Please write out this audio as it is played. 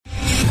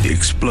The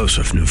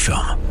explosive new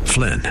film,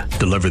 Flynn,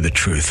 Deliver the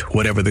Truth,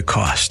 Whatever the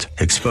Cost,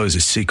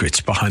 exposes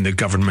secrets behind the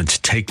government's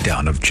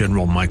takedown of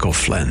General Michael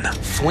Flynn.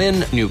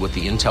 Flynn knew what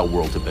the intel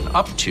world had been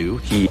up to.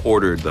 He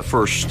ordered the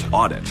first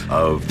audit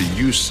of the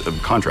use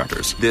of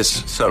contractors.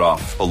 This set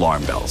off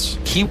alarm bells.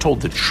 He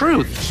told the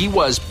truth. He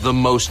was the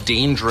most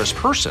dangerous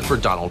person for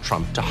Donald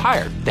Trump to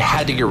hire. They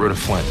had to get rid of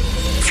Flynn.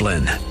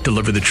 Flynn,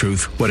 Deliver the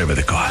Truth, Whatever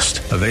the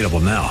Cost. Available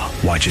now.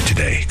 Watch it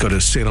today. Go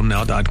to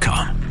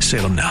salemnow.com.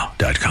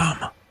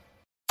 salemnow.com.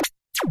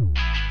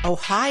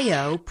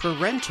 Ohio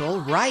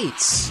parental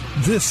rights.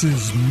 This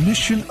is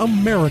Mission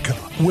America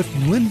with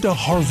Linda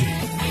Harvey.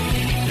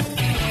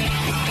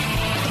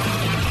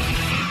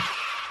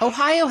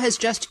 Ohio has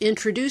just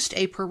introduced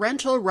a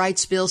parental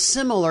rights bill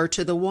similar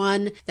to the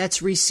one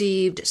that's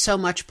received so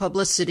much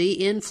publicity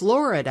in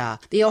Florida.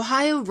 The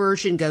Ohio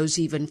version goes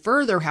even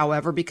further,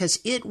 however,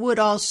 because it would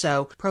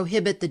also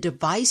prohibit the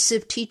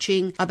divisive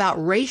teaching about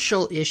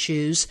racial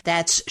issues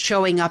that's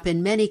showing up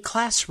in many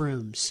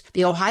classrooms.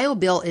 The Ohio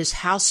bill is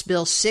House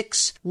Bill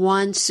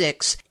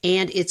 616,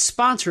 and its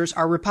sponsors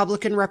are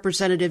Republican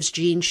Representatives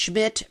Gene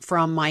Schmidt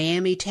from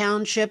Miami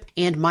Township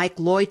and Mike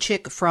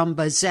Loychik from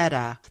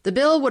Bezetta. The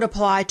bill would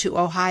apply to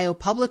Ohio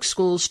public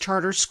schools,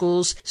 charter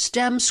schools,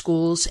 STEM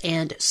schools,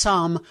 and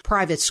some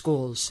private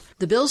schools.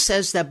 The bill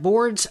says that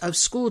boards of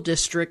school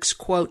districts,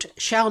 quote,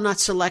 shall not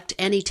select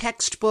any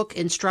textbook,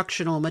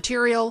 instructional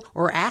material,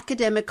 or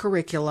academic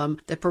curriculum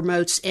that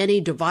promotes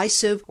any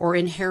divisive or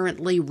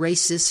inherently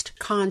racist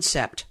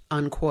concept,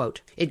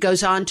 unquote. It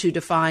goes on to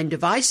define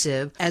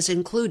divisive as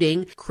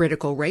including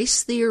critical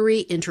race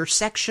theory,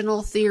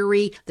 intersectional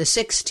theory, the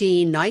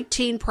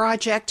 1619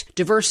 Project,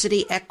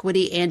 diversity,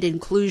 equity, and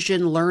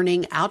inclusion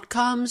learning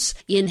outcomes,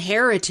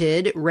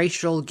 inherited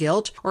racial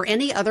guilt, or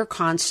any other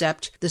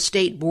concept the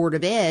State Board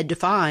of Ed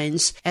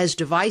defines as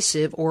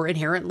divisive or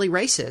inherently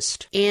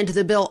racist. And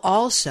the bill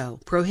also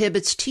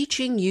prohibits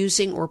teaching,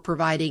 using, or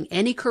providing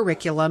any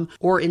curriculum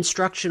or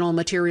instructional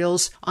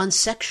materials on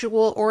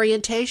sexual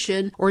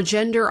orientation or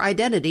gender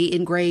identity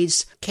in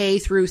grades K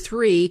through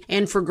 3,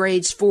 and for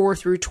grades 4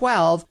 through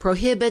 12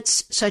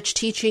 prohibits such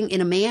teaching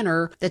in a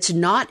manner that's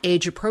not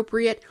age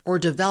appropriate or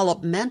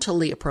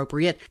developmentally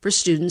appropriate for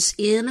students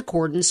in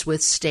accordance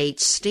with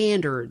state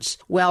standards.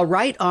 Well,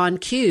 right on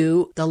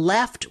cue, the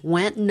left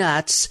went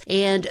nuts,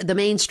 and the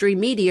mainstream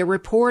media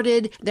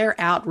reported their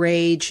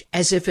outrage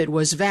as if it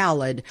was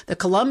valid. The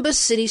Columbus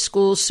City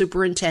Schools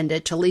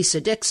Superintendent,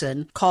 Talisa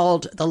Dixon,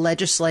 called the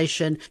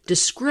legislation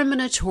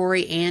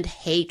discriminatory and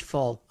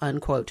hateful,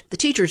 unquote. The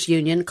Teachers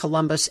Union,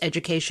 Columbus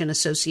Education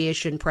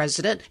Association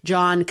President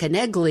John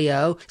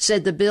Caneglio,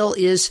 said the bill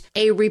is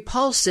a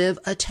repulsive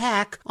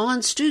attack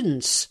on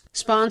students.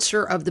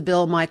 Sponsor of the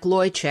bill, Mike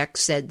Loychik,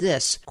 said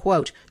this,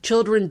 quote,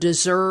 children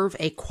deserve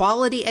a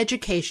quality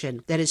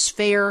education that is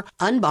fair,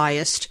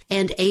 unbiased,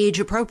 and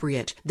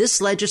age-appropriate.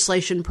 This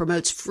legislation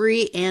promotes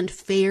free and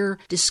fair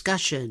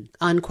discussion,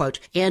 unquote.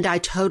 And I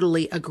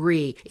totally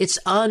agree. It's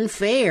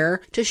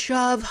unfair to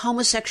shove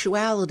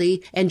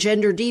homosexuality and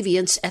gender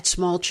deviance at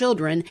small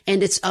children,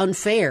 and it's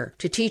unfair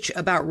to teach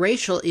about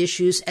racial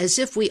issues as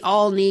if we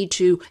all need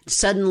to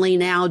suddenly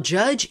now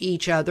judge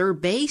each other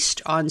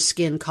based on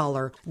skin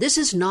color. This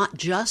is not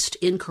just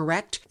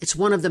incorrect, it's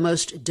one of the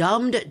most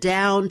dumbed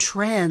down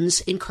trends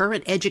in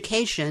current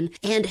education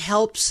and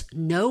helps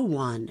no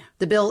one.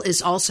 The bill is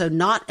also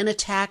not an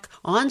attack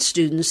on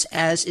students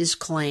as is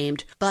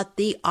claimed, but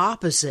the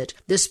opposite.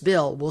 This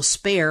bill will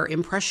spare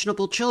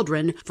impressionable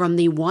children from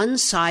the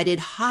one-sided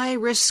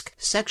high-risk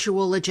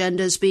sexual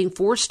agendas being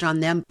forced on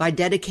them by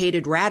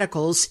dedicated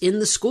radicals in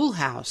the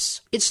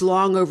schoolhouse. It's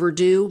long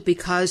overdue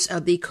because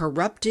of the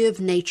corruptive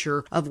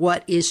nature of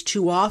what is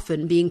too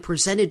often being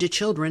presented to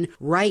children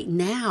right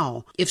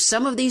now. If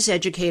some of these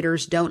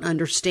educators don't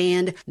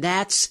understand,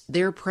 that's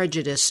their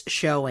prejudice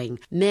showing.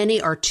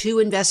 Many are too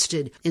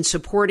invested in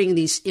supporting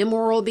these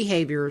immoral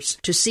behaviors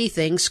to see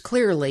things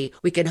clearly.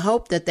 We can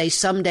hope that they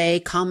someday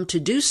come to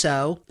do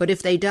so, but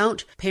if they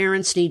don't,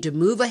 parents need to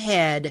move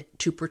ahead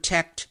to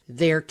protect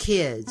their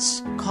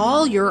kids.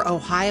 Call your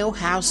Ohio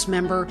House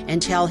member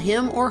and tell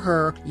him or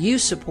her you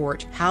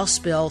support House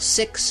Bill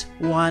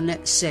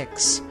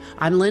 616.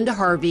 I'm Linda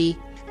Harvey.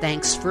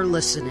 Thanks for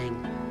listening.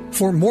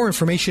 For more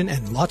information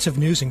and lots of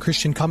news and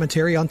Christian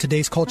commentary on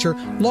today's culture,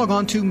 log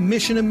on to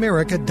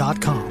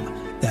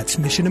missionamerica.com. That's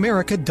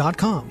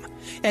missionamerica.com.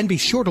 And be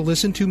sure to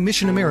listen to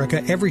Mission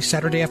America every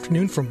Saturday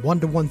afternoon from 1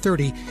 to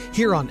 1:30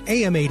 here on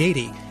AM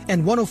 880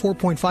 and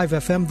 104.5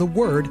 FM The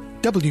Word,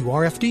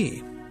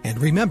 WRFD. And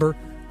remember,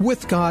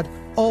 with God,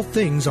 all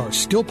things are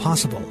still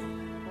possible.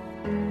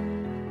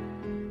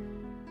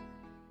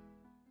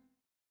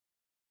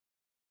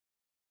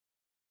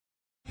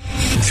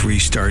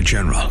 Three-star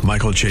General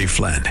Michael J.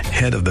 Flynn,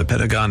 head of the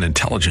Pentagon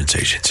Intelligence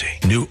Agency,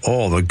 knew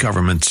all the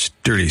government's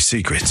dirty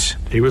secrets.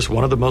 He was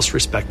one of the most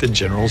respected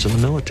generals in the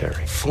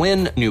military.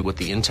 Flynn knew what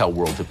the intel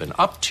world had been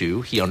up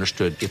to. He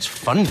understood its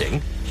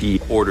funding. He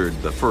ordered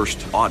the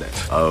first audit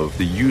of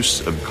the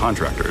use of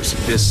contractors.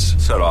 This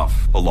set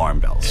off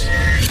alarm bells.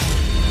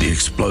 The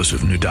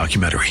explosive new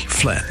documentary,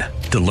 Flynn,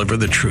 Deliver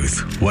the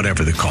Truth,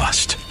 Whatever the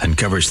Cost,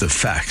 uncovers the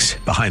facts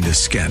behind this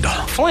scandal.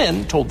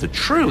 Flynn told the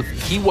truth.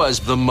 He was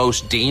the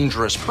most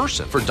dangerous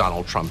person for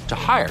Donald Trump to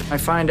hire. I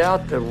find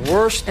out the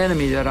worst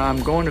enemy that I'm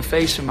going to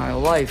face in my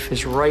life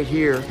is right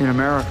here in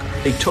America.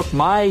 They took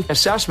my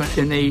assessment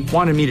and they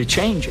wanted me to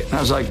change it. And I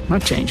was like, I'm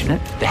not changing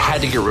it. They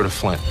had to get rid of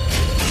Flynn.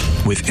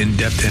 With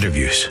in-depth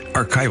interviews,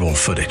 archival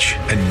footage,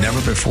 and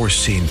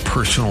never-before-seen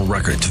personal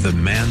records of the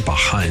man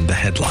behind the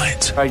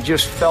headlines. I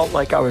just felt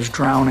like I was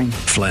drowning.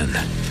 Flynn,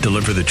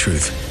 Deliver the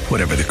Truth,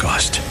 Whatever the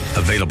Cost.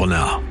 Available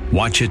now.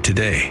 Watch it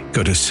today.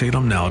 Go to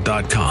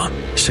salemnow.com.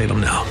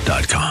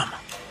 salemnow.com.